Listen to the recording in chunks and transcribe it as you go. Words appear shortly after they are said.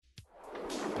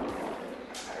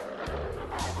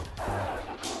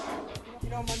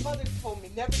know, my mother told me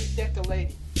never to deck a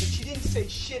lady, but she didn't say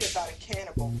shit about a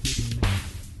cannibal.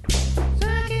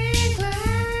 Second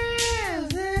class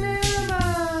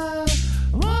cinema.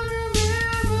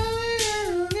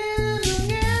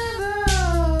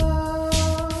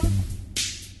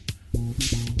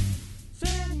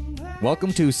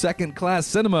 Welcome to Second Class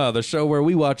Cinema, the show where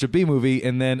we watch a B movie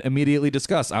and then immediately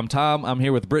discuss. I'm Tom. I'm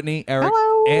here with Brittany, Eric,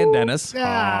 Hello. and Dennis.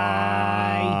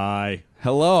 Hi.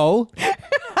 Hello.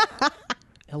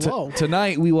 Hello.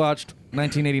 Tonight we watched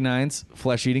 1989's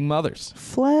Flesh-Eating Mothers.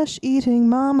 Flesh-eating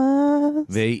mamas.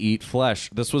 They eat flesh.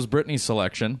 This was Brittany's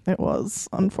selection. It was,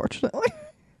 unfortunately.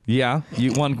 Yeah,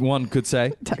 one could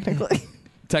say. Technically.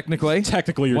 Technically.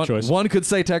 Technically your choice. One could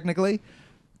say technically.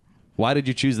 Why did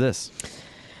you choose this?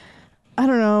 I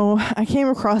don't know. I came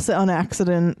across it on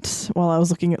accident while I was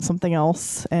looking at something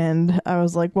else, and I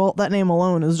was like, well, that name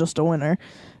alone is just a winner.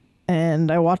 And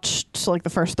I watched like the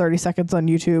first 30 seconds on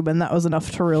YouTube, and that was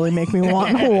enough to really make me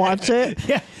want to watch it.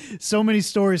 Yeah, so many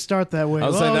stories start that way. I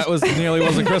was saying that was nearly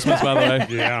wasn't Christmas, by the way.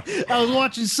 Yeah. I was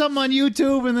watching something on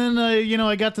YouTube, and then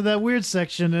I got to that weird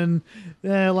section, and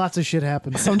lots of shit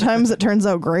happened. Sometimes it turns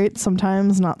out great,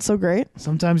 sometimes not so great.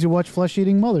 Sometimes you watch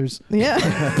flesh-eating mothers. Yeah.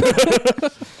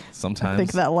 Sometimes. I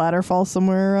think that latter falls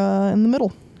somewhere in the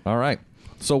middle. All right.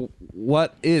 So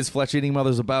what is Flesh-Eating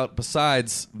Mothers about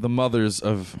besides the mothers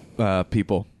of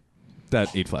people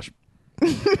that eat flesh?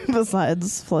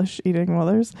 Besides flesh-eating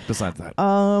mothers. Besides that.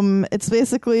 It's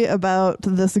basically about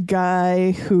this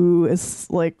guy who is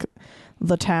like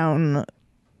the town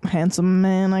handsome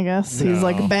man, I guess. He's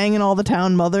like banging all the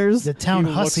town mothers. The town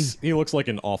hussy. He looks like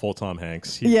an awful Tom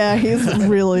Hanks. Yeah, he's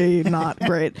really not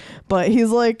great. But he's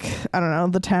like, I don't know,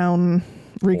 the town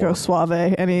Rico Suave.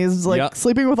 And he's like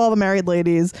sleeping with all the married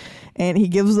ladies. And he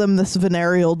gives them this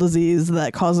venereal disease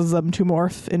that causes them to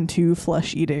morph into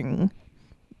flesh-eating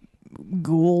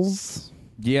ghouls.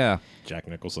 Yeah. Jack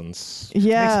Nicholson's.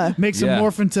 Yeah. Makes him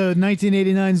morph into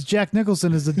 1989's Jack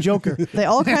Nicholson as the Joker. They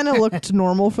all kind of looked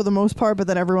normal for the most part, but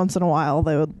then every once in a while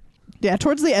they would... Yeah,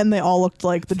 towards the end they all looked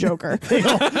like the Joker.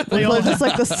 they all just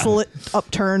like the slit,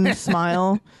 upturned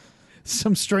smile.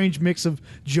 Some strange mix of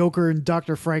Joker and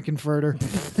Dr. Frankenfurter.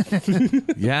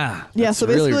 Yeah. Yeah, so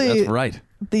really, basically that's right.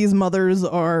 These mothers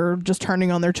are just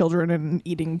turning on their children and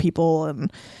eating people,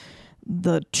 and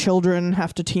the children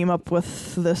have to team up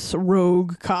with this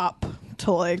rogue cop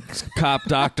to like Cop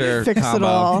doctor fix combo. it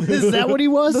all. Is that what he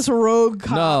was? This rogue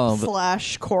cop No,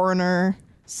 / coroner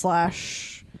 / I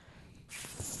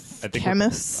think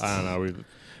chemist. I don't know.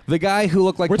 The guy who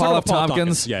looked like We're Paul talking F. about Paul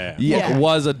Tompkins Tompkins. Yeah.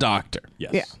 was a doctor.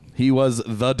 Yes. Yeah. He was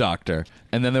the doctor.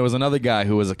 And then there was another guy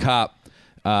who was a cop,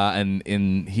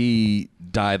 and he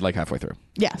died like halfway through.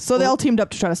 Yeah, so they all teamed up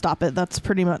to try to stop it. That's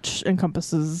pretty much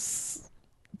encompasses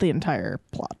the entire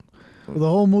plot. The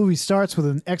whole movie starts with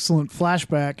an excellent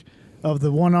flashback of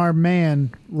the one-armed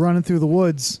man running through the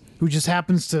woods who just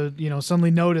happens to,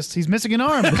 suddenly notice he's missing an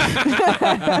arm. And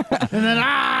then,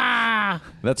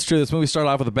 That's true. This movie started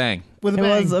off with a bang. with a It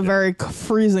bang. was a very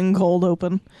freezing cold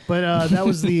open. But that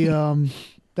was the,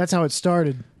 that's how it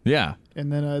started. Yeah. And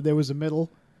then there was a middle.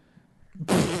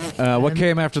 What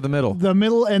came after the middle? The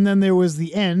middle, and then there was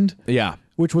the end, Yeah.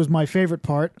 which was my favorite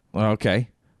part. Okay.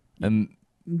 And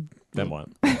Then what?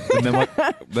 then what?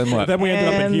 Then what? Then we ended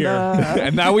up in And, here.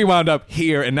 And now we wound up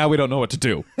here, and now we don't know what to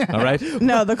do. All right?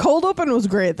 No, the cold open was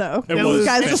great though. It This was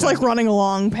guy's just like running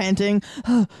along, panting,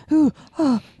 and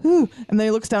then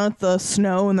he looks down at the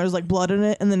snow, and there's like blood in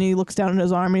it, and then he looks down at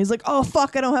his arm, and he's like, "Oh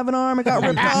fuck, I don't have an arm, it got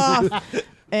ripped off,"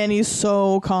 and he's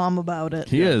so calm about it.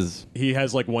 He is. He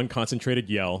has like one concentrated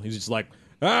yell. He's just like,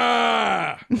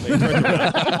 ah! And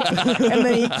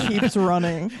then he keeps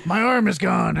running. My arm is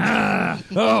gone.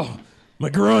 Oh, my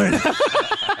groin.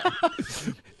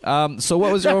 So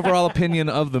what was your overall opinion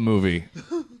of the movie?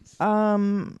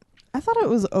 I thought it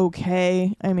was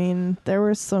okay. I mean, there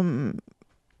were some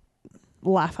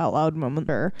laugh out loud moments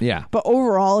there. Yeah. But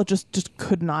overall, it just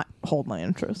could not hold my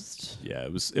interest. Yeah,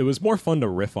 it was more fun to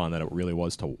riff on than it really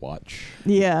was to watch.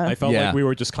 Yeah. I felt Yeah. like we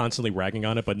were just constantly ragging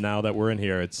on it, but now that we're in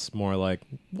here, it's more like,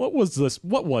 what was this?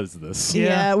 What was this?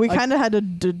 Yeah, we I- kind of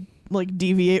had to like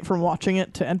deviate from watching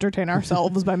it to entertain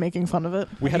ourselves by making fun of it.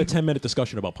 We had a 10-minute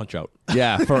discussion about Punch-Out.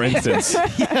 Yeah, for instance.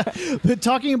 But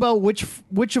talking about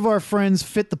which of our friends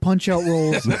fit the Punch-Out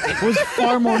roles was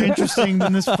far more interesting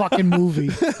than this fucking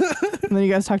movie. And then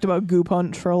you guys talked about Goo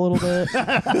Punch for a little bit.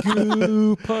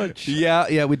 Goo Punch.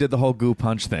 Yeah, we did the whole goo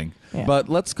punch thing. Yeah. But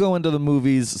let's go into the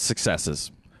movie's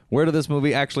successes. Where did this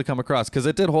movie actually come across? Because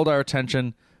it did hold our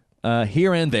attention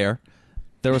here and there.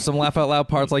 There were some laugh out loud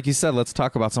parts, like you said. Let's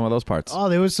talk about some of those parts. Oh,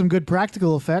 there was some good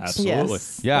practical effects. Absolutely.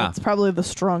 Yes. Yeah. That's probably the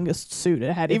strongest suit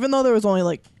it had, even though there was only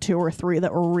like 2 or 3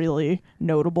 that were really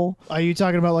notable. Are you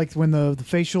talking about like when the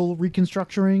facial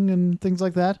reconstructing and things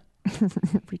like that?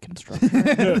 Reconstruction.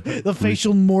 The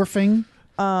facial morphing.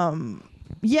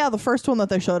 Yeah, the first one that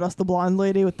they showed us, the blonde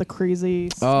lady with the crazy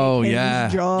snake Oh, in yeah.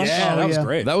 his jaw. Yeah, Oh, that was yeah.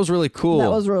 great. That was really cool.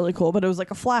 That was really cool, but it was like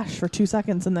a flash for 2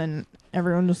 seconds, and then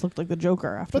everyone just looked like the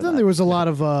Joker after But then that. there was a lot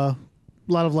of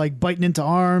like biting into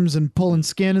arms and pulling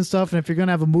skin and stuff. And if you're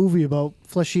gonna have a movie about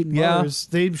flesh-eating Yeah. mothers,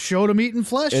 they showed them eating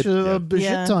flesh It- a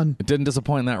Yeah. shit ton. It didn't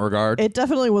disappoint in that regard. It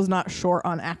definitely was not short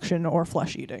on action or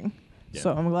flesh eating. Yeah.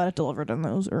 So I'm glad it delivered in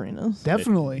those arenas.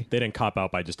 Definitely. They didn't cop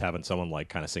out by just having someone like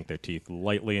kind of sink their teeth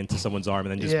lightly into someone's arm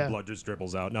and then just Yeah. blood just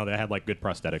dribbles out. No, they had like good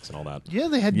prosthetics and all that. Yeah,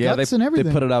 they had yeah, guts they, and everything.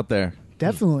 they put it out there.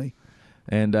 Definitely.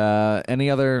 And any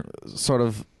other sort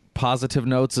of positive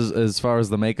notes as far as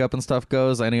the makeup and stuff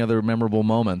goes? Any other memorable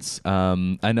moments?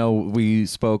 I know we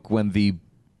spoke when the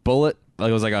bullet, like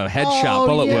it was like a headshot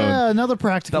bullet yeah, wound. another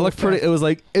practical. That looked pretty. effect. It was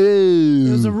like, ooh.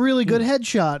 It was a really good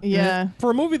headshot. Yeah. For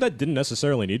a movie that didn't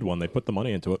necessarily need one, they put the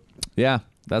money into it. Yeah,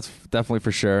 that's definitely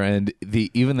for sure. And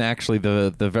the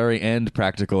very end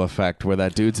practical effect where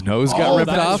that dude's nose got Oh,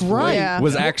 ripped that's off right. Yeah.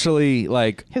 was actually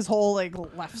like, His whole like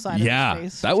left side yeah, of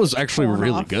his face. that was actually torn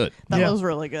really off. good. That Yeah. was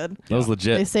really good. That was They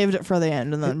legit. saved it for the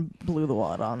end and then blew the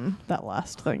wad on that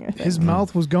last thing, I think. His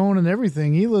mouth was going and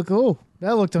everything. He looked,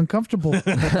 that looked uncomfortable.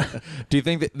 Do you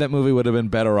think that movie would have been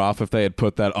better off if they had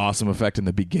put that awesome effect in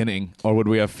the beginning, or would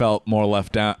we have felt more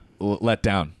let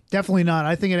down? Definitely not.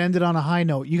 I think it ended on a high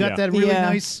note. You got Yeah. that really Yeah.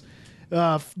 nice,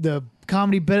 the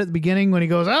comedy bit at the beginning when he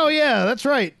goes, "Oh yeah, that's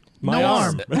right, My no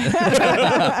arm."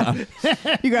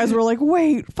 You guys were like,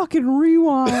 wait, fucking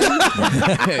rewind.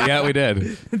 Yeah, we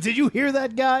did. Did you hear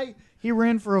that guy? He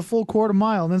ran for a full quarter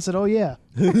mile and then said, "Oh yeah,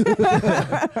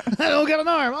 I don't got an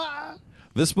arm." Ah.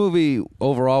 This movie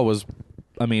overall was,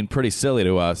 I mean, pretty silly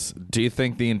to us. Do you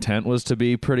think the intent was to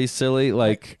be pretty silly?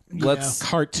 Like, let's.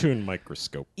 Cartoon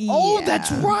microscope. Oh, Yeah.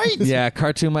 that's right. Yeah,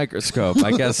 cartoon microscope.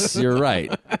 I guess you're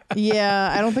right.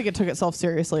 Yeah, I don't think it took itself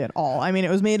seriously at all. I mean, it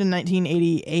was made in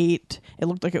 1988. It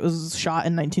looked like it was shot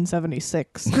in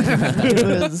 1976.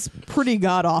 It was pretty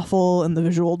god awful in the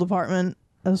visual department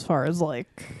as far as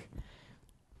like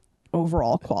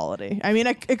overall quality. I mean,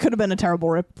 it could have been a terrible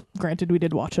rip. Granted, we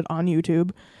did watch it on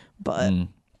YouTube, but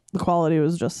the quality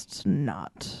was just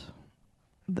not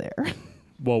there.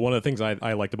 Well, one of the things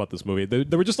I liked about this movie,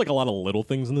 there were just like a lot of little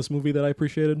things in this movie that I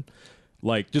appreciated.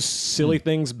 Like just silly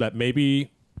things that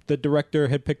maybe the director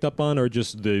had picked up on or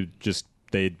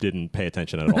they didn't pay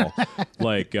attention at all.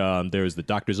 Like there was the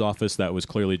doctor's office that was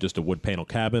clearly just a wood panel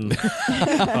cabin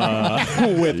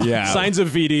with signs of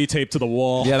VD taped to the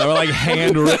wall. Yeah, they were like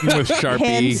handwritten with Sharpie.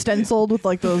 Hand stenciled with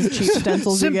like those cheap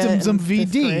stencils you get Symptoms in of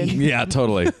fifth VD. grade. Yeah,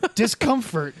 totally.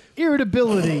 Discomfort,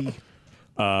 irritability.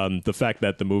 The fact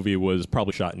that the movie was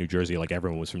probably shot in New Jersey, like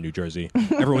everyone was from New Jersey.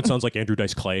 Everyone sounds like Andrew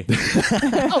Dice Clay.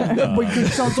 It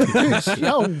sounds like this.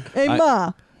 Yo, Hey,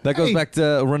 Ma. That goes Hey. back to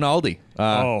Ronaldi.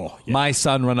 Oh, yeah. My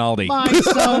son Ronaldi. my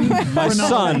son, My Ronaldo.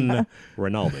 son,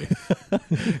 Rinaldi.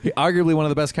 Arguably one of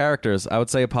the best characters. I would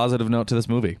say a positive note to this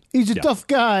movie. He's a tough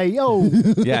guy. Yo,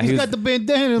 Yeah, he's he's got the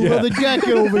bandana and leather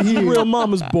jacket over here. Real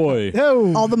mama's boy.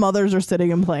 Yo, All the mothers are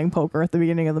sitting and playing poker at the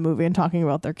beginning of the movie and talking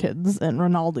about their kids, and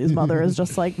Ronaldi's mother is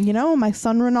just like, my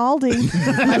son Ronaldi,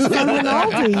 my son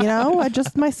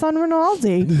Ronaldi, my son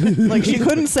Ronaldi. Like she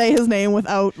couldn't say his name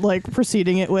without like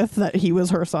preceding it with that he was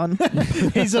her son.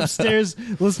 he's upstairs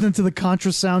listening to the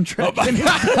Contra soundtrack.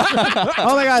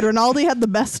 Oh my God, Ronaldi had the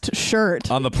best shirt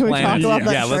On the Can we planet. talk about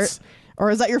that Yeah, shirt? let's- Or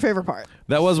is that your favorite part?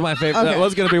 That was my favorite. Okay. That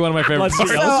was going to be one of my favorite Let's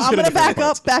parts. hear So it. Let's just I'm get gonna into favorite back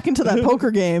parts. up back into that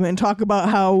poker game and talk about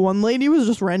how one lady was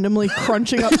just randomly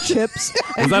crunching up chips.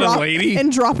 And Was that a lady?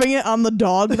 And dropping it on the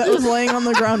dog that was laying on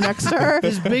the ground next to her.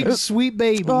 His big sweet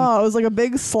baby. Oh, it was like a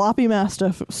big sloppy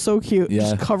mastiff. It was so cute. Yeah.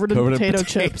 Just covered in Covered in potato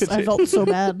potato chips. I felt so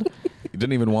bad. You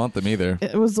didn't even want them either.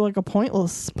 It was like a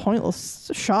pointless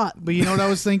shot. But you know what I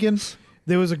was thinking?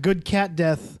 There was a good cat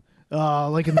death,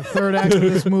 like in the third act of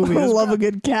this movie. I love a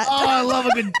good cat. Oh, I love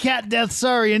a good cat death.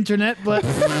 Sorry, internet, but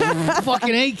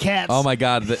fucking hate cats. Oh my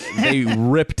God, they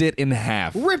ripped it in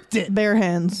half. Ripped it. Bare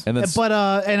hands. And then But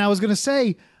and I was gonna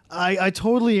say, I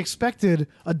totally expected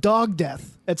a dog death.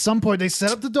 At some point, they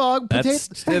set up the dog.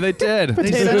 that's yeah, they did.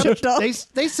 Potato chip dog.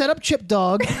 They set up Chip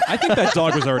Dog. I think that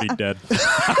dog was already dead.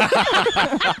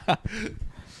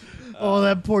 Oh,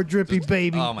 that poor drippy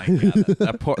baby. Oh my God,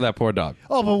 that poor dog.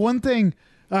 Oh, but one thing.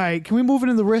 All right, can we move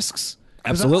into the risks?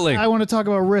 'Cause Absolutely. I want to talk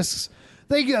about risks.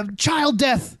 They child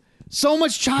death. So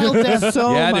much child death.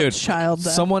 So yeah, much dude. child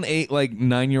death. Someone ate like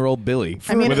 9-year-old Billy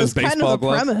I mean, with it his was kind baseball of the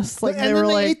glove. premise. Like and they then were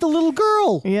they like, ate the little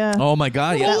girl. yeah, Oh my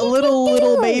god! Yeah, that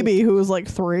little baby who was like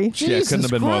 3. yeah, Jesus couldn't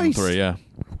have been more than Christ. 3. Yeah.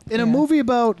 In a movie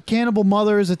about cannibal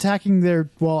mothers attacking their,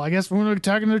 well, I guess when they're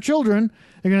attacking their children,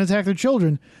 they're going to attack their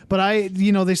children. But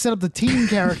they set up the teen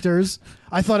characters.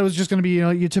 I thought it was just going to be,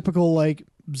 your typical like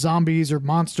zombies or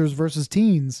monsters versus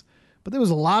teens. But there was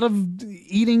a lot of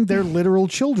eating their literal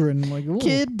children. Like, ooh.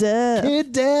 Kid death.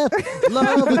 Kid death.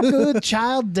 Love a good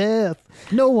child death.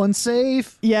 No one's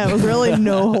safe. Yeah, it was really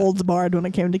no holds barred when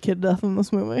it came to kid death in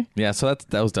this movie. Yeah, so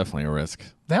that was definitely a risk.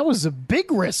 That was a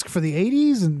big risk for the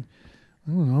 80s. And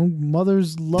I don't know,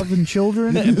 mothers loving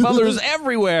children. Mothers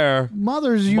everywhere.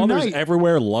 Mothers unite. Mothers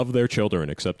everywhere love their children,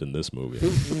 except in this movie.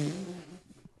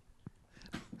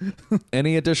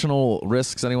 Any additional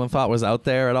risks anyone thought was out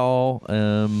there at all?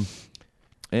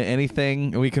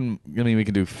 Anything we can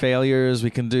do failures.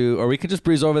 We can just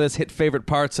breeze over this, hit favorite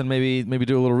parts, and maybe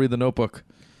do a little read the Notebook.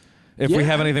 If we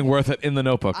have anything worth it in the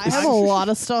Notebook. I have a lot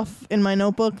of stuff in my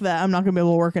notebook that I'm not going to be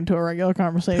able to work into a regular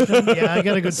conversation. Yeah, I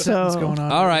got a good sentence going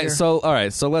on. All right,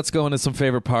 here. so let's go into some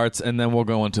favorite parts, and then we'll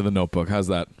go into the Notebook. How's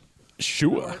that?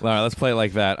 Sure. All right, let's play it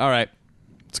like that. All right,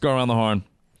 let's go around the horn.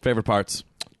 Favorite parts.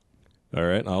 All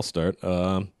right, I'll start.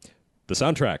 The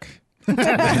soundtrack.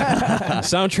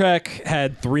 Soundtrack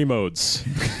had 3 modes.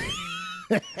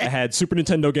 It had Super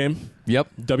Nintendo game, Yep,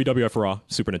 WWF Raw,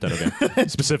 Super Nintendo game,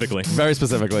 specifically. very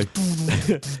specifically.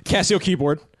 Casio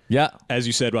keyboard. Yeah. As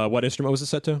you said, what instrument was it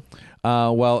set to?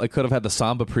 Well, it could have had the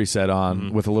samba preset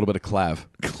on with a little bit of clav.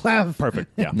 Clav.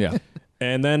 Perfect. Yeah. Yeah.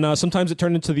 And then sometimes it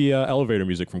turned into the elevator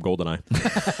music from GoldenEye.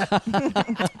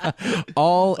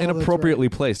 All inappropriately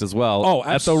placed as well. Oh,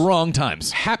 at the wrong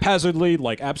times. Haphazardly,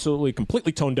 like absolutely,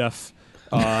 completely tone deaf.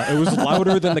 It was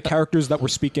louder than the characters that were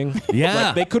speaking. Yeah.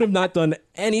 Like, they could have not done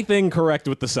anything correct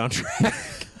with the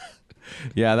soundtrack.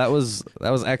 Yeah, that was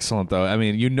excellent though. I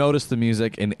mean, you notice the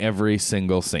music in every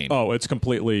single scene. Oh, it's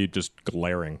completely just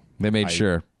glaring. They made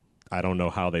sure. I don't know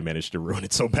how they managed to ruin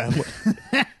it so badly.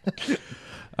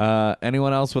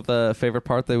 Anyone else with a favorite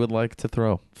part they would like to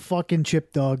throw? Fucking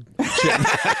Chip Dog.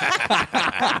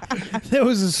 There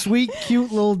was a sweet,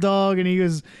 cute little dog, and he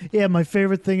was, my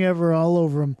favorite thing ever all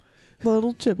over him.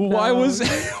 Little chip. Why dog. was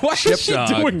she dog.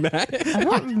 doing that? I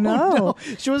don't know.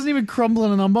 She wasn't even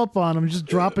crumbling them up on him, just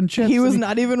dropping chips. He was And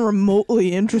not even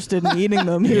remotely interested in eating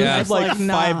them. He Yeah. was It's just like like,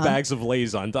 nah. 5 bags of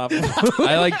Lay's on top of it.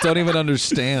 I don't even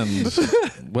understand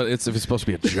what if it's supposed to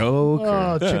be a joke.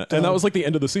 Oh, Or... Chip Dog. And that was like the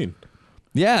end of the scene.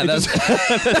 Yeah, that's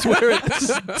that's where it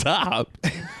stopped.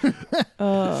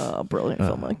 Brilliant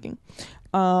filmmaking.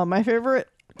 My favorite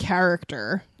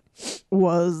character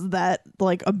was that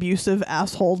like abusive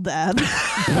asshole dad.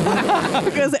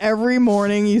 Because every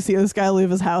morning you see this guy leave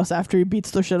his house after he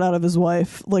beats the shit out of his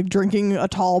wife, like drinking a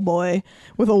tall boy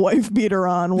with a wife beater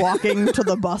on, walking to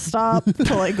the bus stop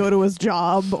to like go to his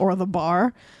job or the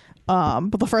bar.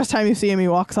 But the first time you see him, he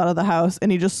walks out of the house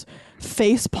and he just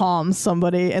face palms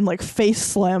somebody and like face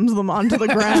slams them onto the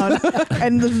ground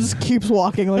and then just keeps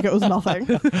walking like it was nothing.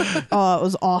 Oh, it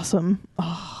was awesome.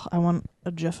 Oh, I want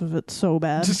a gif of it so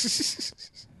bad.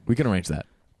 We can arrange that.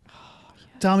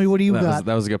 Tommy, what do you That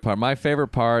got? was a good part. My favorite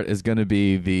part is going to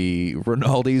be the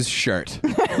Ronaldo's shirt.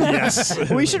 Yes.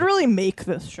 We should really make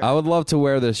this shirt. I would love to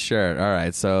wear this shirt. All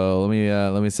right, so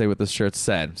let me say what this shirt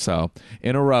said. So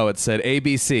in a row, it said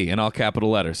ABC in all capital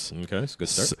letters. Okay, it's a good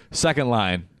start. Second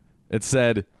line, it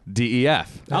said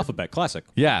DEF. Alphabet, classic.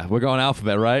 Yeah, we're going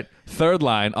alphabet, right? Third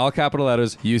line, all capital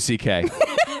letters, UCK.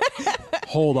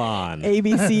 Hold on. A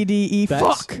B C D E.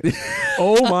 That's- Fuck.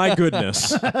 Oh my goodness.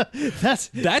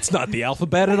 That's not the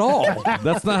alphabet at all.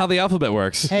 That's not how the alphabet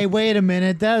works. Hey, wait a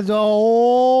minute. That's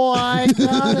I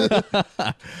got it.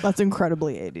 That's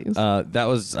incredibly 80s.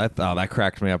 That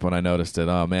cracked me up when I noticed it.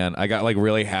 Oh man, I got like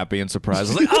really happy and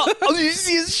surprised. I was like, oh, did you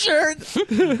see his shirt?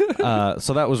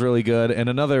 So that was really good. And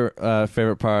another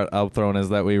favorite part I'll throw in is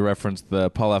that we referenced the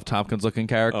Paul F. Tompkins looking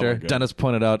character. Oh my God. Dennis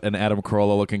pointed out an Adam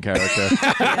Carolla looking character.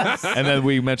 And then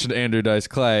we mentioned Andrew Dice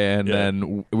Clay, and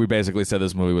then we basically said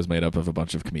this movie was made up of a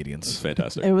bunch of comedians.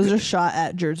 Fantastic. It was just shot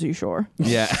at Jersey Shore.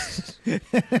 Yeah.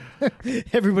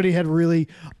 Everybody had really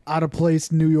out of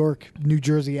place New York, New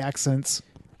Jersey accents.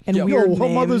 And Yo, weird her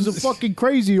mother's names. a fucking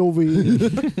crazy over here.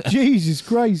 Jesus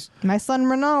Christ. My son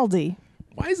Rinaldi.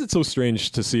 Why is it so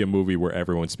strange to see a movie where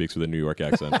everyone speaks with a New York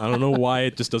accent? I don't know why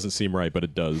it just doesn't seem right, but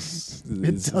it does.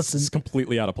 It's doesn't.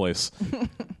 completely out of place.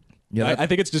 Yeah. I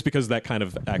think it's just because that kind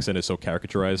of accent is so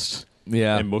caricaturized.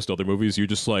 Yeah. In most other movies, you're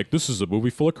just like, this is a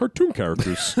movie full of cartoon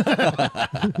characters.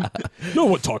 No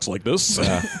one talks like this.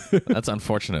 That's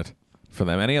unfortunate for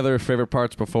them. Any other favorite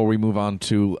parts before we move on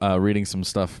to reading some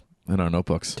stuff? in our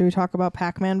notebooks. Do we talk about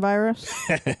Pac-Man virus?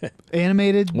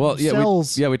 Animated Well, yeah,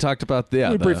 cells. we talked about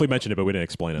we briefly mentioned it, but we didn't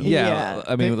explain it. Yeah, Yeah.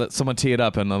 I mean, let someone tee it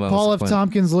up and then Paul F. explain.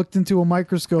 Tompkins looked into a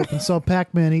microscope and saw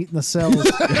Pac-Man eating the cells,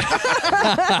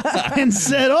 and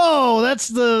said, "Oh, that's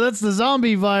the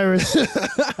zombie virus.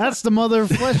 That's the mother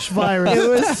flesh virus." It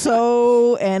was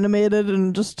so animated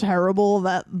and just terrible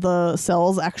that the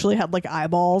cells actually had like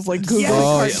eyeballs, like googly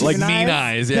Oh, yeah, cartoon like mean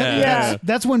eyes. Yeah. Yeah.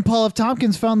 That's when Paul F.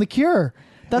 Tompkins found the cure.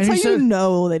 That's And how he you said-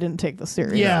 know they didn't take this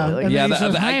seriously. Yeah, Like, and Yeah, then he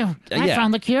says, I yeah.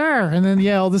 found the cure. And then,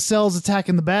 all the cells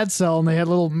attacking the bad cell, and they had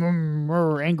little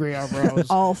angry eyebrows.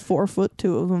 all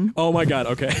 4'2" of them. Oh my god.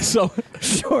 Okay, so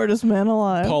Shortest man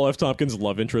alive. Paul F. Tompkins'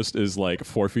 love interest is like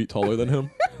 4 feet taller than him,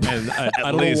 and I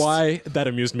don't least. know why that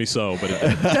amused me so, but it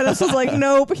did. Dennis was like,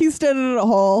 nope, he's standing in a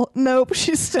hole. Nope,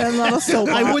 she's standing on a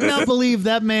soapbox. I would not believe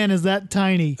that man is that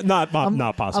tiny. not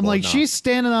possible. I'm like, no. she's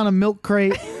standing on a milk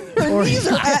crate. Or These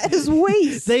are at his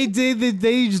waist. they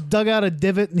just dug out a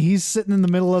divot and he's sitting in the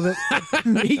middle of it.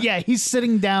 Yeah, he's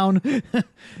sitting down.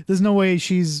 There's no way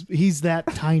he's that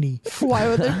tiny. Why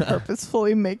would they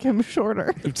purposefully make him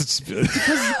shorter? because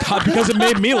it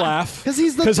made me laugh. 'Cause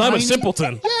he's the I'm a tiny-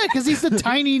 simpleton. Yeah, because he's the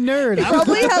tiny nerd. He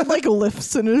probably had like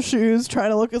lifts in his shoes,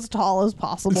 trying to look as tall as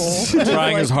possible.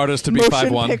 Trying his hardest to be motion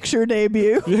 5'1". picture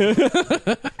debut.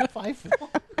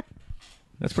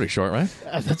 That's pretty short, right?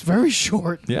 That's very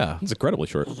short. Yeah. It's incredibly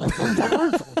short.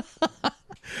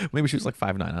 Maybe she was like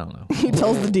 5'9". I don't know. He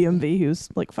tells the DMV he was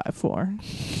like 5'4".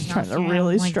 He's trying to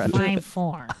really stretch it.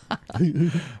 5'4".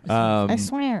 I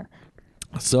swear.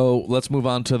 So let's move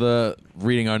on to the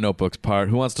reading our notebooks part.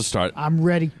 Who wants to start? I'm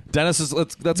ready. Dennis is.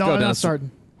 Let's No, go, I'm not Dennis.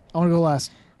 starting. I want to go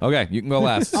last. Okay, you can go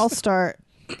last. I'll start.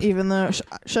 Even though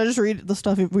should I just read the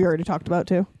stuff we already talked about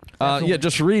too? Yeah,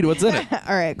 just read what's in it.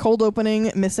 All right. Cold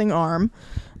opening, missing arm,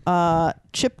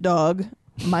 chip dog,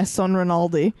 my son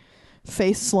Rinaldi,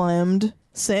 face slammed,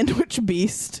 sandwich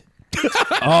beast,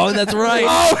 Oh, that's right.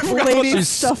 lady She's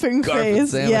stuffing scarfing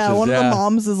face. Yeah, sandwiches, one of yeah. the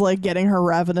moms is like getting her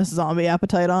ravenous zombie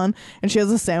appetite on, and she has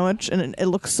a sandwich, and it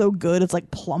looks so good. It's like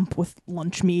plump with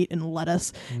lunch meat and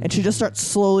lettuce, and she just starts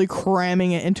slowly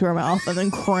cramming it into her mouth, and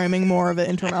then cramming more of it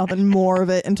into her mouth, and more of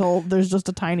it until there's just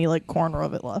a tiny like corner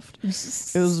of it left. It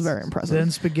was very impressive.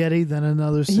 Then spaghetti, then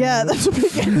another sandwich. Yeah, that's what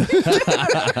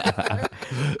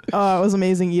it was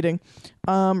amazing eating.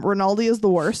 Rinaldi is the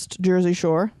worst. Jersey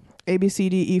Shore. A B C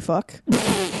D E fuck.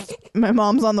 My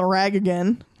mom's on the rag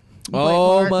again.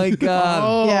 Oh my god.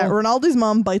 Oh. Yeah, Rinaldi's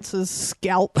mom bites his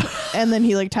scalp, and then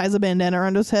he like ties a bandana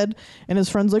around his head, and his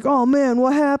friend's like, "Oh man,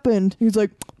 what happened?" He's like,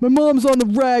 "My mom's on the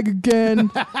rag again."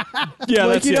 Yeah,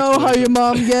 Like that's you the know how explanation. your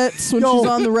mom gets when she's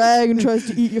on the rag and tries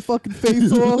to eat your fucking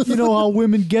face off. You know how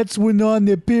women gets when they're on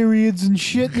their periods and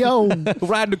shit, yo.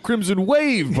 Riding the Crimson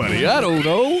Wave, buddy. I don't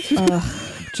know.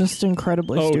 Just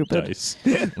incredibly Oh, stupid. dice.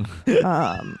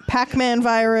 Pac-Man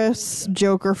virus,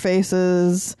 Joker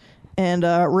faces, and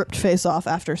ripped face off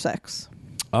after sex.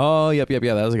 Oh, yep. That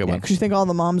was a good Yeah, one. because you think all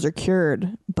the moms are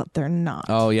cured, but they're not.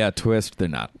 Oh yeah, twist. They're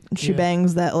not. And she Yeah.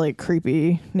 bangs that like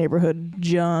creepy neighborhood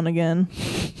John again.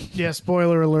 Yeah,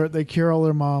 spoiler alert. They cure all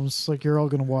their moms. Like, you're all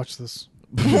going to watch this.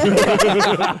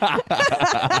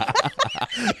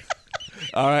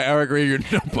 All right, Eric, read your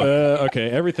notebook. Okay,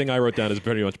 everything I wrote down has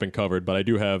pretty much been covered, but I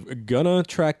do have gonna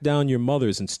track down your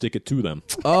mothers and stick it to them,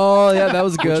 Oh yeah, that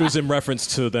was which good. was in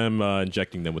reference to them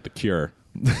injecting them with the cure.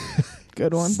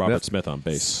 Good one. Robert Smith on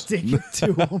bass. Stick it to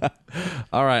 'em.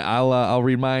 All right, I'll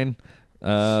read mine.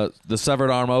 The severed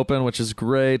arm open, which is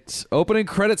great. Opening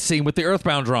credit scene with the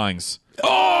Earthbound drawings.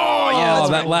 Oh Oh,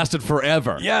 that lasted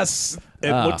forever. Yes,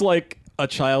 it looked like a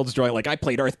child's drawing. Like, I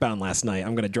played Earthbound last night.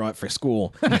 I'm gonna draw it for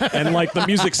school, and like the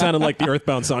music sounded like the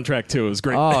Earthbound soundtrack too. It was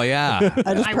great. Oh yeah.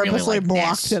 I just I really purposely like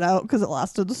blocked this. it out because it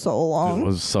lasted so It long.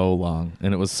 was so long,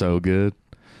 and it was so good.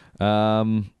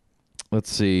 Let's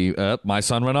see. My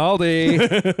son Rinaldi.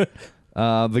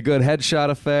 The good headshot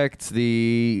effect.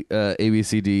 The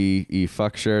ABCDE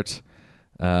fuck shirt.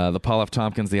 The Paul F.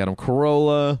 Tompkins. The Adam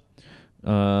Carolla.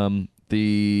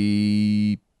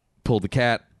 The pulled the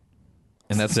cat,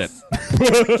 and that's it.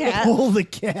 Pull the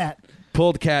cat.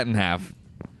 Pulled cat in half.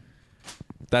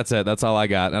 That's it. That's all I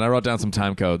got. And I wrote down some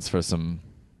time codes for some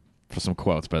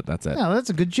quotes, but that's it. Yeah, that's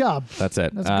a good job. That's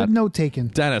it. That's good note taking.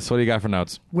 Dennis, what do you got for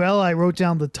notes? Well, I wrote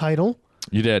down the title.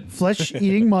 You did. Flesh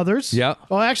eating mothers. Yeah.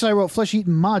 Oh, actually, I wrote flesh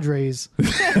eating madres.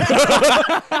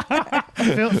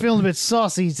 Feeling a bit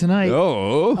saucy tonight.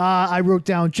 Oh. I wrote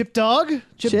down chip dog.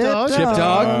 Chip dog. Chip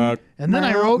dog. And then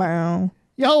I wrote, Bow.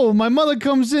 yo, my mother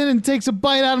comes in and takes a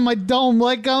bite out of my dome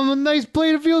like I'm a nice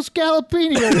plate of veal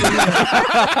scallopini over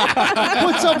here.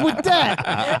 What's up with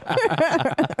that?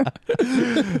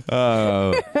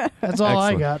 That's all Excellent.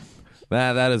 I got.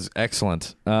 That is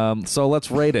excellent. So let's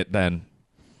rate it then,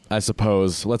 I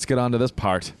suppose. Let's get on to this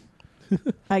part.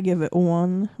 I give it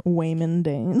 1 Wayman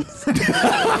Danes.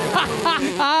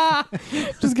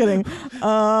 Just kidding.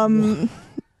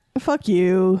 Fuck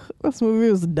you. This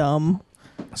movie was dumb.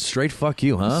 Straight fuck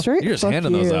you, huh? Straight You're just fuck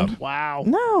handing those you. out. Wow.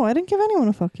 No, I didn't give anyone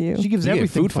a fuck you. She gives You gave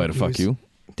everything Food Fight a fuck yous. you.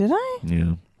 Did I?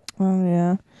 Yeah. Oh,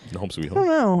 yeah. Home Sweet I don't Home.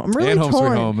 know. I'm really And Home torn.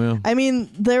 Sweet Home, yeah. I mean,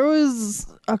 there was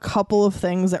a couple of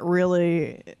things that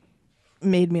really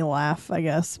made me laugh, I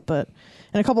guess,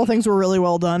 and a couple of things were really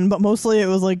well done, but mostly it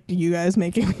was like you guys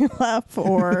making me laugh,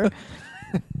 or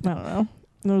I don't know.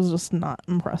 It was just not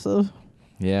impressive.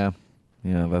 Yeah.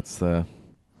 Yeah, that's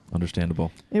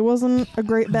understandable. It wasn't a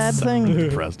great bad thing. It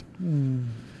Depressed.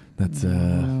 That's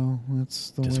Well, that's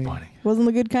the way. disappointing. wasn't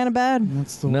the good kind of bad.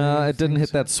 That's the No, way it didn't things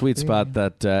hit that sweet have spot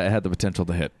been. that it had the potential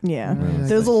to hit. Yeah. Right,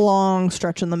 There was a I- long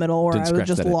stretch in the middle where Didn't I was scratch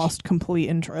just that itch. lost complete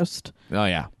interest. Oh,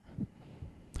 yeah.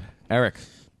 Eric.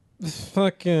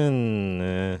 Fucking,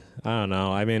 I don't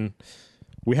know. I mean,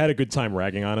 we had a good time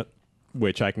ragging on it,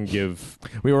 which I can give.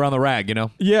 We were on the rag, you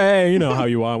know? Yeah, you know how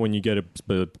you are when you get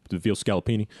the veal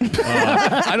scallopini.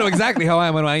 I know exactly how I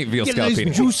am when I eat veal Get a nice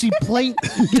scallopini. juicy plate.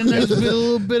 Get a nice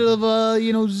little bit of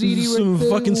ziti Some right there.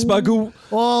 fucking spagoo.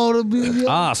 Oh, the bit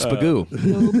Spagoo.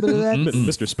 little bit of that.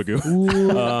 Mr.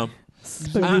 Spagoo.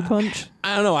 Spaghetti punch.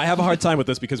 I don't know. I have a hard time with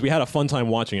this because we had a fun time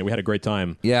watching it. We had a great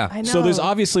time. Yeah. I know. So there's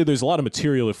a lot of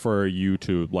material for you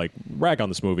to like rag on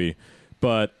this movie,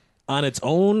 but on its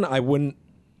own, I wouldn't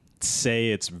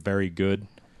say it's very good.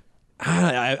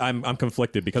 I'm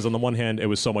conflicted because on the one hand, it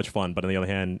was so much fun, but on the other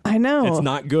hand, I know. it's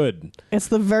not good. It's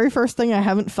the very first thing I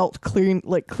haven't felt clean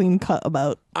cut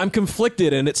about. I'm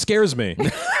conflicted and it scares me.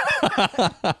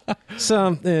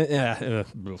 So yeah.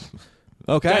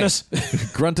 Okay. Dennis.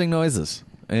 Grunting noises.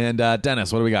 And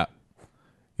Dennis, what do we got?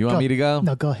 You want me to go?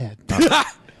 No, go ahead. What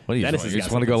do you Dennis doing? has You got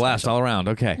just want to go something last special. all around.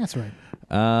 Okay. That's right.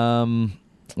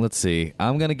 Let's see.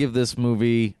 I'm going to give this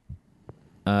movie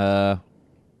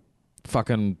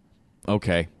fucking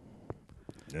okay.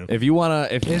 Yeah. If you want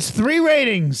to It's 3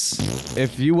 ratings.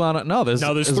 if you want to no,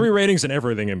 Now there's 3 ratings and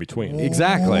everything in between.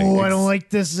 Exactly. Oh, I don't like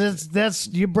this. That's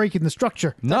you're breaking the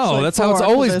structure. No, Like that's how it's 4,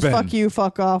 'cause always there's been. Fuck you,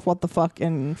 fuck off, what the fuck,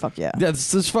 and fuck yeah.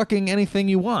 That's just fucking anything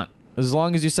you want. As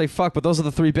long as you say fuck, but those are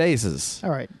the 3 bases. All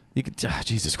right. You could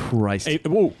Jesus Christ. Hey,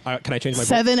 whoa, can I change my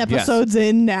 7 episodes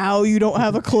in now, you don't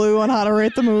have a clue on how to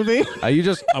rate the movie. Are you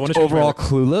just I wanna change overall my-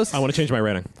 clueless? I want to change my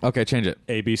rating. Okay, change it.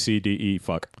 A, B, C, D, E,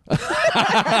 fuck.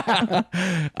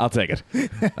 I'll take it.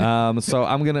 So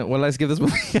I'm gonna. What did I give this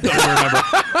movie? I don't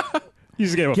remember. You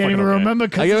just gave a Can't fucking even okay. remember. I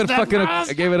gave it a fucking.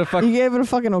 I gave it a fuck. You gave it a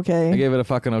fucking okay. I gave it a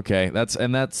fucking okay.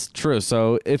 That's true.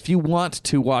 So if you want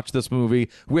to watch this movie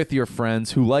with your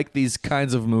friends who like these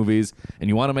kinds of movies and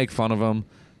you want to make fun of them,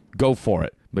 go for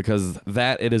it because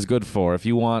that it is good for. If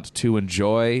you want to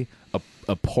enjoy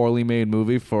a poorly made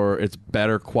movie for its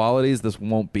better qualities, this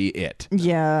won't be it.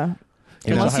 Yeah.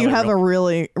 You know, Unless you highlight have reel. a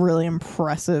really, really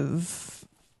impressive,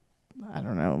 I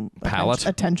don't know, Palate?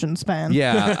 attention span.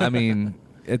 Yeah, I mean,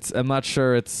 I'm not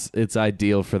sure it's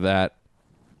ideal for that.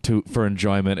 For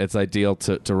enjoyment, it's ideal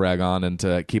to rag on and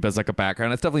to keep as like a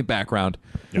background. It's definitely background.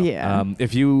 Yeah.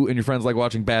 If you and your friends like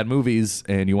watching bad movies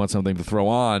and you want something to throw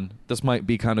on, this might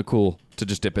be kind of cool to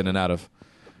just dip in and out of.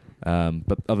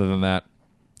 But other than that,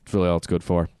 it's really all it's good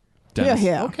for. Dennis.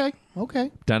 Yeah.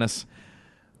 Okay. Dennis.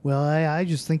 Well, I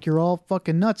just think you're all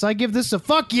fucking nuts. I give this a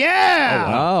fuck yeah.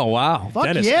 Oh, wow. Fuck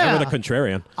Dennis, yeah. ever the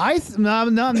contrarian. No,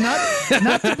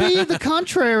 not to be the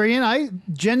contrarian. I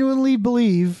genuinely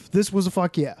believe this was a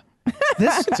fuck yeah.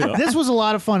 This was a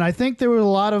lot of fun. I think there were a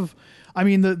lot of. I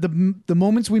mean, the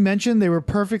moments we mentioned, they were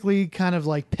perfectly kind of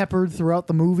like peppered throughout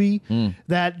the movie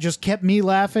that just kept me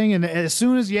laughing. And as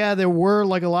soon as there were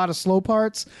like a lot of slow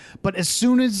parts, but as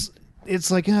soon as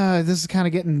it's like, this is kind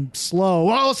of getting slow.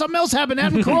 Oh, something else happened.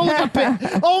 Adam Carolla got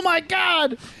picked. Oh my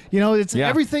God. It's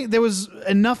everything. There was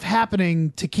enough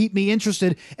happening to keep me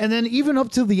interested. And then even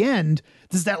up till the end,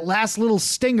 there's that last little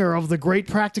stinger of the great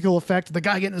practical effect, the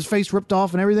guy getting his face ripped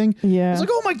off and everything. Yeah. It's like,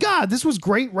 oh my God, this was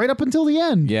great right up until the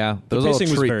end. Yeah. The There's a little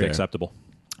pacing was treat very there. acceptable.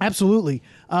 Absolutely.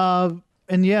 And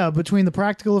yeah, between the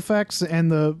practical effects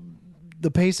and the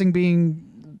pacing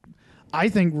being, I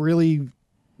think, really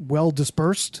well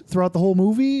dispersed throughout the whole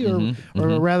movie, or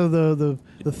rather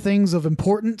the things of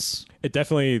importance. It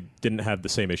definitely didn't have the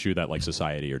same issue that like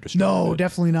Society or Destroy No, did,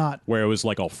 definitely not. where it was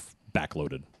like all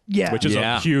backloaded. Yeah. Which is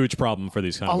Yeah. a huge problem for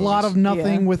these kind A of lot movies. of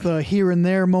nothing Yeah. with a here and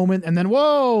there moment, and then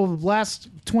whoa, last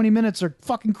 20 minutes are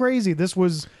fucking crazy. This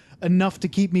was enough to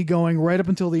keep me going right up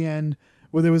until the end.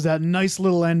 where there was that nice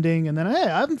little ending, and then hey,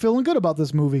 I'm feeling good about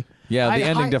this movie. Yeah, the I-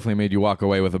 ending I- definitely made you walk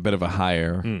away with a bit of a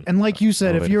higher. And like you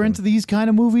said, if Elevator you're feeling. into these kind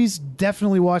of movies,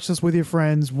 definitely watch this with your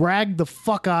friends. Rag the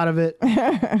fuck out of it,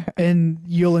 and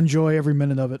you'll enjoy every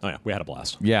minute of it. Oh yeah, we had a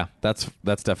blast. Yeah, that's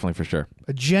definitely for sure.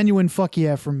 A genuine fuck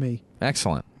yeah from me.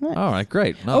 Excellent. All right,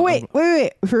 great. No, Oh wait.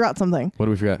 We forgot something. What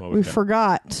did we forget? We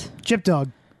forgot. Chip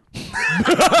Dog.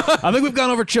 I think we've gone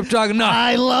over Chip Dog enough.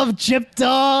 I love Chip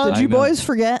Dog. Did you know. boys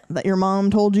forget that your mom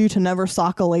told you to never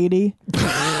sock a lady?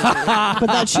 But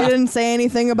that she didn't say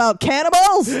anything about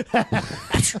cannibals?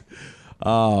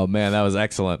 Oh man, that was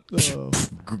excellent.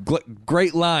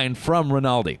 Great line from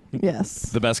Rinaldi,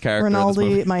 Yes. the best character in this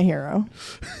movie. Rinaldi, my hero.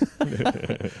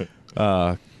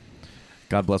 God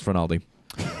bless Rinaldi.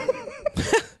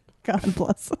 God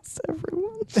bless us,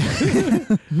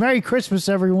 everyone. Merry Christmas,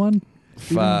 everyone.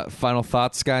 Final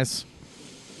thoughts, guys.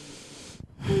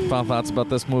 Final thoughts about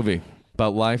this movie,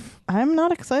 about life. I'm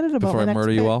not excited about Before my I next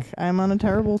murder you pick. all? I'm on a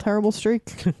terrible, terrible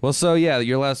streak. Well, so yeah,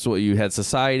 your last what you had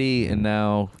Society and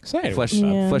now Society Flesh was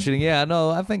fun. Yeah. Flesh Eating. Yeah, no,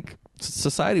 I think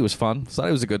Society was fun.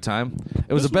 Society was a good time.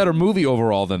 It was a better movie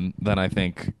overall than I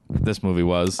think this movie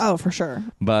was. Oh, for sure.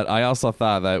 But I also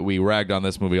thought that we ragged on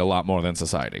this movie a lot more than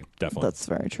Society. Definitely. That's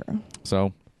very true.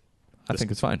 So I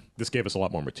think it's fine. This gave us a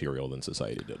lot more material than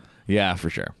Society did. Yeah, for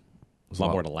sure. It was A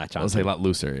lot more to latch on I'll say a to. lot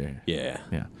looser. Yeah.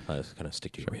 Yeah. Yeah. Just kind of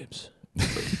stick to your ribs.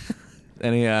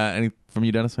 Any from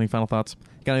you, Dennis? Any final thoughts?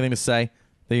 Got anything to say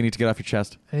that you need to get off your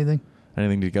chest? Anything?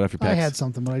 Anything to get off your I pecs? had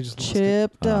something, but I just lost it.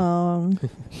 Chip Dog.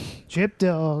 Chip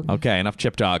Dog. Okay, enough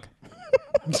Chip Dog.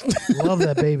 Love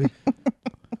that baby.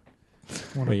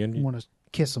 Want Well, you- to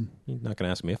kiss him. You're not going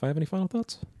to ask me if I have any final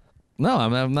thoughts? No,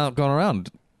 I'm not going around.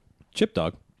 Chip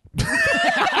Dog.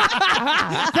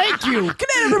 Thank you. Good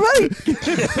night, everybody.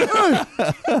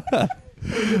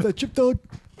 That Chip Dog.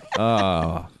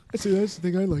 Oh, That's the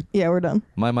thing I like. Yeah, we're done.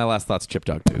 my last thought's Chip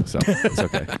Dog too, so it's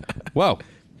okay. Whoa,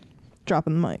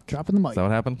 Dropping the mic. Dropping the mic. is that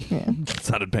what happened? Yeah. It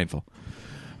sounded painful.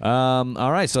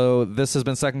 All right, so this has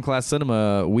been Second Class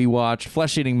Cinema. We watched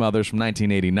Flesh Eating Mothers from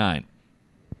 1989.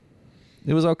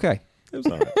 It was okay. It was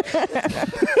all right. Yeah,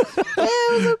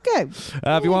 it was okay.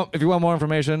 If you want more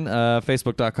information,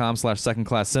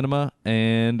 facebook.com/secondclasscinema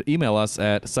and email us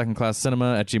at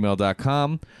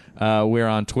secondclasscinema@gmail.com. We're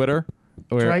on Twitter.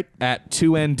 We're right. at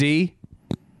 2ND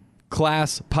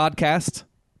Class Podcast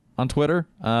on Twitter.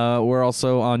 We're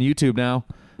also on YouTube now,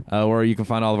 where you can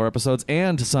find all of our episodes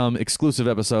and some exclusive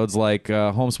episodes like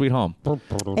Home Sweet Home,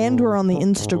 And we're on the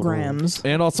Instagrams.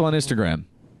 and also on Instagram.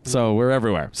 So we're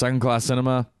everywhere. Second Class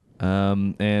Cinema.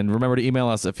 And remember to email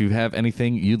us if you have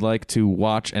anything you'd like to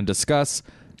watch and discuss.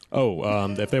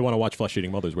 If they want to watch Flesh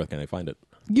Eating Mothers, where can they find it?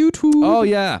 YouTube. Oh,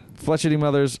 yeah. Flesh Eating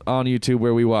Mothers on YouTube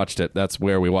where we watched it. That's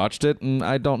where we watched it, and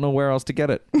I don't know where else to get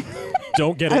it.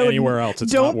 Don't get it I would- anywhere else.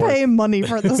 It's Don't not worth pay money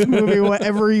for this movie,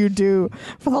 whatever you do.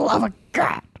 For the love of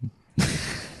God.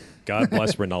 God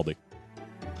bless Rinaldi.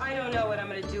 I don't know what I'm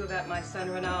going to do about my son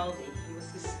Rinaldi. He was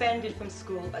suspended from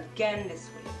school again this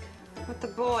week. What the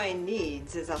boy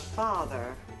needs is a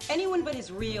father. Anyone but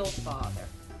his real father.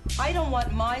 I don't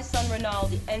want my son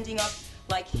Rinaldi ending up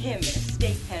like him in a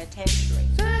state penitentiary.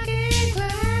 Second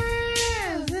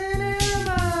class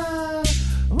cinema.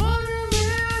 Wonder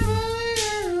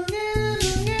where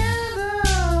together.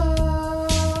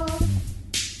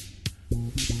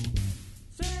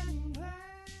 Second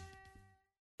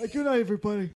class. Good night, everybody.